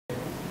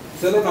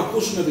θέλω να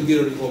ακούσουμε τον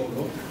κύριο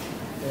Ρικόπουλο.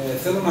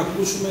 Θέλω να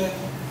ακούσουμε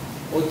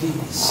ότι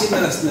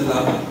σήμερα στην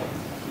Ελλάδα,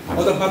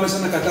 όταν πάμε σε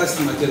ένα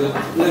κατάστημα και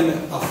λέμε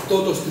αυτό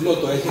το στυλό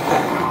το έχετε,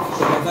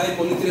 το πατάει η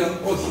πολίτρια,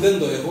 όχι δεν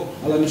το έχω,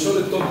 αλλά μισό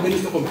λεπτό μπαίνει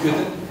στο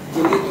κομπιούτερ και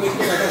λέει το έχει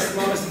το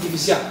κατάστημά μας στην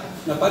Κηφισιά.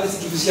 Να πάτε στην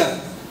Κηφισιά.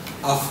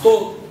 Αυτό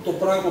το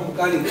πράγμα που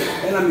κάνει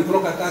ένα μικρό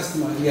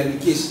κατάστημα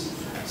λιανικής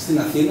στην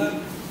Αθήνα,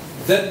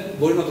 δεν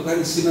μπορεί να το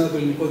κάνει σήμερα το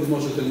ελληνικό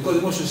δημόσιο. Το ελληνικό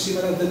δημόσιο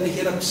σήμερα δεν έχει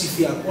ένα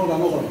ψηφιακό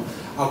οργανόγραμμα.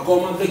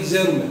 Ακόμα δεν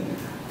ξέρουμε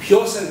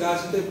ποιος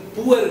εργάζεται,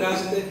 πού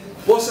εργάζεται,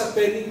 πόσα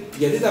παίρνει,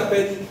 γιατί τα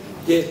παίρνει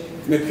και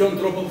με ποιον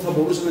τρόπο θα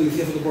μπορούσε να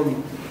λυθεί αυτό το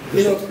πρόβλημα.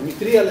 Δίνω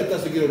 3 λεπτά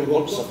στον κύριο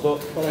Ρικόπουλο.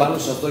 Πάνω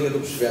σε αυτό για το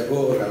ψηφιακό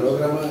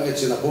οργανόγραμμα,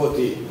 έτσι να πω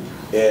ότι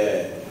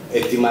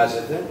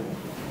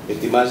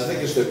ετοιμάζεται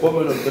και στο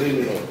επόμενο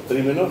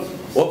τρίμηνο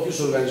όποιος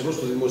οργανισμός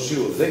του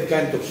Δημοσίου δεν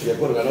κάνει το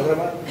ψηφιακό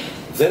οργανόγραμμα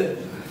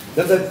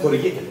δεν θα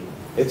επιχορηγείται.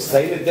 Έτσι θα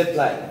είναι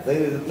deadline.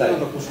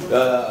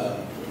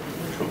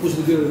 Ακούσετε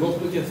τον κύριο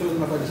Ρικόπουλο και θέλω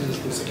να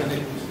απαντήσετε σε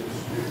κανένα.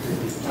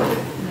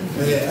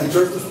 I'm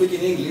sure to speak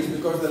in English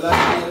because the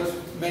last years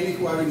many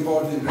who are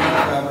involved in Greek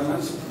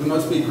governance do not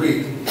speak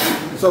Greek.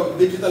 So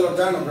digital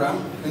organogram,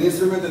 an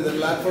instrument and a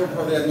platform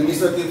for the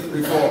administrative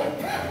reform.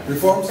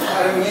 Reforms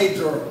are a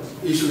major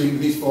issue in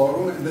this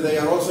forum and they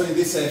are also in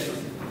this session.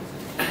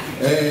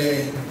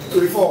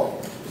 Reform.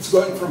 It's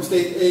going from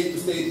state A to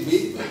state B,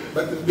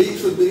 but B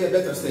should be a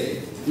better state.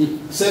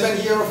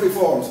 7 years of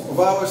reforms of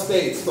our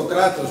states, to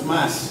kratos,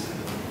 mass.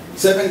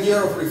 7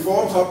 years of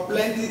reforms have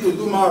plenty to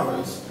do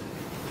marvels.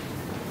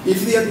 If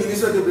the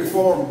administrative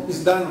reform is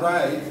done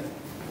right,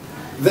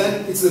 then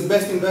it's the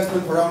best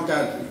investment for our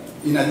country.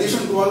 In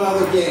addition to all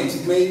other gains,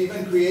 it may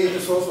even create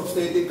a source of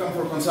state income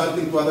for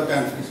consulting to other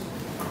countries.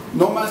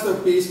 No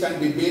masterpiece can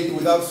be built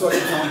without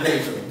solid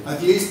foundation, at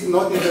least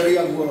not in the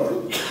real world.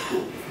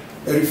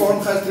 A reform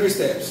has 3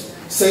 steps: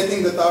 setting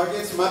the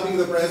targets, mapping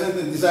the present,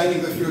 and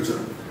designing the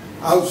future.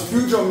 Our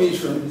future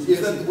mission is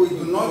that we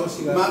do not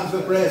map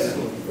the present.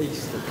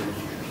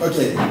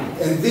 Okay,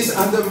 and this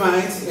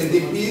undermines and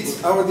impedes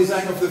our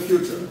design of the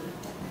future.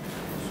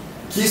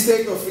 Key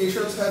state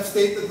officials have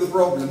stated the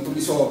problem to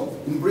be solved.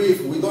 In brief,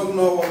 we don't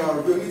know all our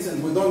units and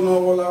we don't know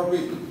all our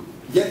people,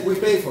 yet we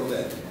pay for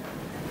that.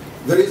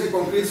 There is a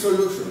concrete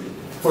solution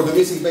for the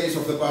missing base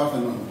of the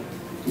Parthenon.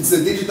 It's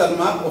the digital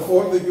map of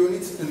all the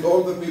units and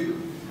all the people.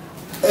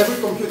 Every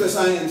computer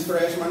science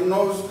freshman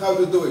knows how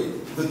to do it.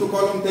 The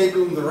 2-column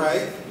table on the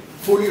right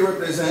fully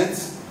represents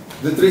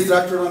the tree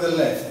structure on the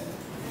left.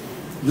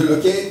 You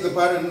locate the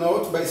parent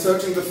nodes by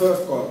searching the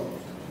first column.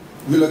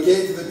 You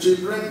locate the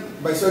children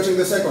by searching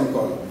the second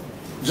column.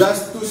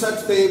 Just 2 such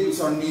tables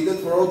are needed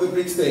for all the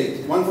Greek states,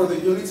 one for the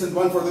units and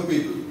one for the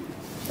people.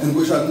 And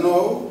we shall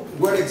know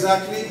where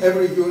exactly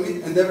every unit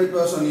and every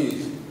person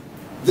is.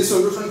 This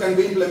solution can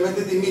be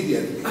implemented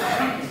immediately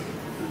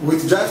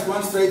with just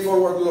one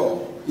straightforward law.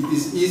 It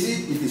is easy,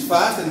 it is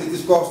fast, and it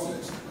is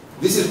costless.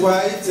 This is why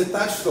it's a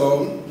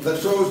touchstone that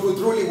shows who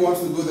truly wants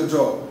to do the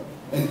job.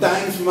 And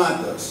time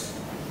matters.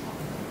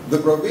 The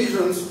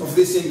provisions of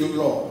this single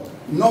law: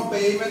 no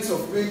payments of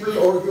people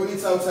or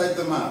units outside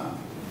the map,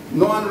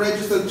 no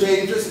unregistered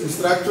changes in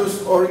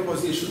structures or in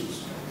positions.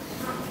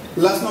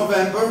 Last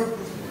November,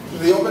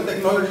 the Open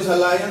Technologies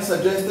Alliance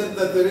suggested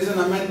that there is an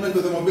amendment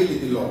to the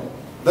mobility law.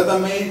 That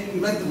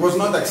amendment was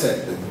not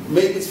accepted.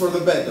 Maybe it's for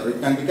the better. It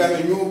can become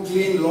a new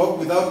clean law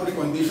without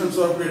preconditions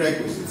or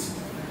prerequisites.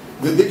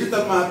 The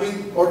digital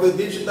mapping or the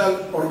digital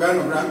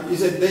organogram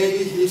is a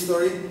daily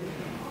history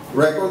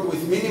record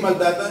with minimal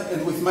data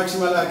and with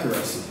maximal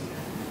accuracy.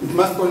 It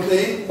must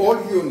contain all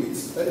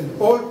units and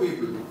all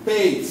people,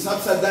 paid,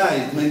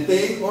 subsidized,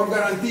 maintained, or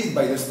guaranteed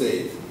by the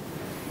state.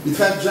 It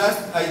has just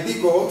ID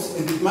codes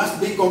and it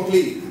must be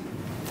complete.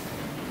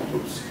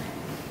 Oops.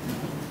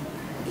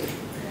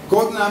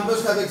 Code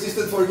numbers have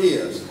existed for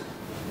years.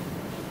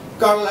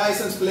 Car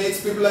license plates,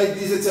 people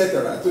IDs,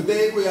 etc.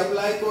 Today we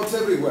apply codes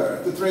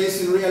everywhere to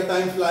trace in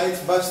real-time flights,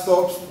 bus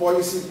stops,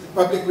 policy,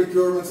 public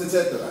procurements,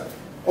 etc.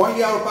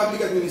 Only our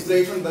public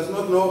administration does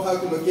not know how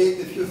to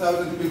locate a few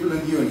thousand people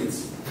and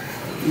units.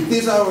 It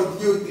is our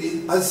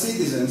duty as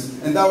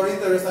citizens and our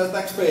interest as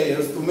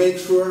taxpayers to make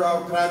sure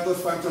our kratos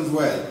functions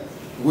well.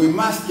 We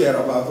must care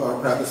about our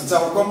kratos. It's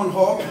our common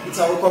home, it's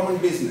our common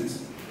business.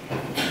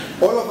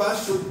 All of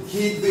us should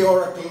heed the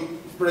oracle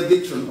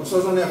prediction of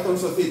Sozon Eachton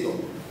Sothito.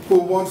 Who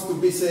wants to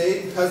be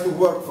saved has to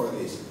work for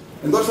this.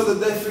 And also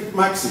the Delphi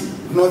maxim,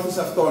 gnothis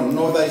avton,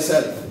 know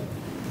thyself.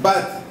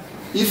 But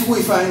if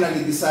we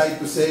finally decide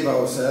to save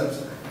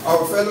ourselves,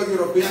 our fellow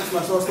Europeans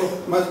must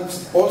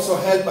also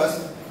help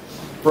us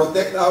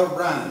protect our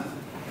brand.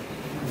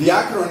 The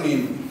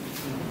acronym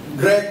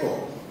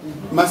GRECO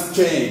must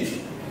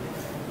change.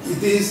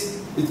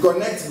 It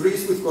connects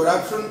Greece with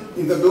corruption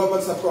in the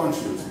global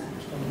subconscious.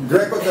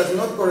 GRECO does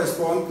not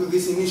correspond to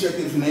this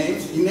initiative's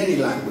names in any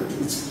language.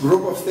 It's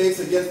Group of States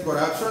Against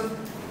Corruption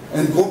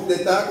and Groupe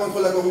d'État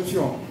contre la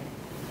Corruption.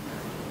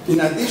 In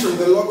addition,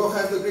 the logo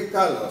has the Greek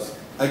colors.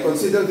 I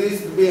consider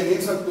this to be an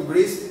insult to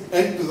Greece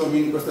and to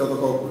Dominikos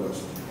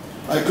Theotokopoulos.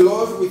 I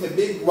close with a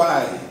big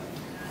why.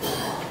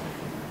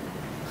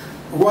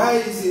 why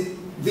is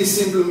this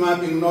simple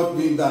mapping not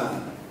being done?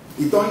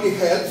 It only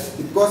helps,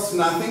 it costs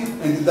nothing,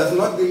 and it does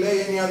not delay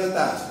any other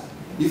task.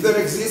 If there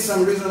exists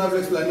some reasonable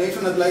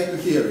explanation, I'd like to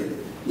hear it.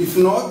 If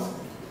not,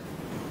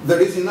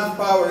 there is enough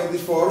power in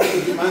this forum to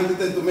demand it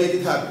and to make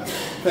it happen.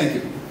 Thank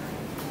you.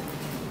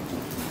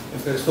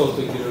 Ευχαριστώ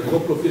τον κύριο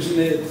Ριγόπουλο, ο οποίος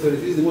είναι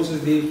θεωρητής δημόσιας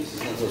διοίκησης.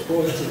 Να σας πω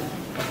έτσι,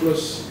 απλώς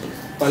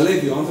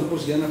παλεύει ο άνθρωπος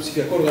για ένα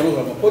ψηφιακό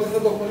οργανόγραμμα. Πότε θα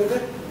το έχουμε, λέτε?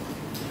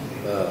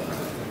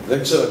 Δεν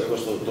ξέρω ακριβώς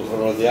το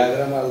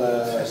χρονοδιάγραμμα, αλλά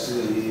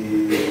η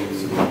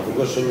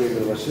Υπουργός Σόλου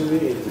Βασίλη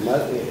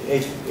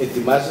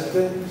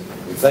ετοιμάζεται,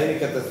 θα είναι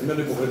κατευθυμένο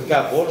υποχρεωτικά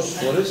από όλους τους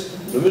φορείς,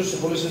 νομίζω σε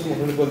πολύ σύντομο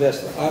χρονικό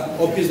διάστημα.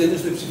 Όποιος δεν είναι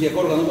στο ψηφιακό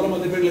οργανόγραμμα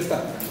δεν παίρνει λεφτά.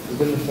 Δεν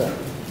παίρνει λεφτά.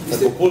 Θα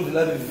το πούν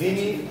δηλαδή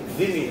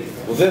δίνει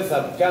που δεν θα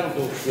κάνουν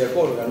το ψηφιακό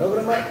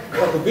οργανόγραμμα,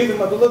 θα το πει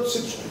χρηματοδότησή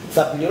τους.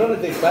 Θα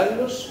πληρώνεται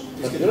υπάλληλος.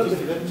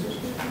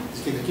 Της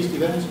κεντρικής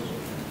κυβέρνησης.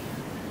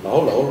 Μα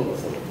όλα το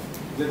θέλω.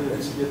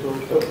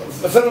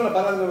 Φέρνω ένα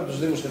παράδειγμα με τους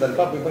Δήμους και τα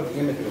λοιπά που υπάρχει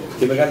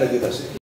και μεγάλη αντίδραση.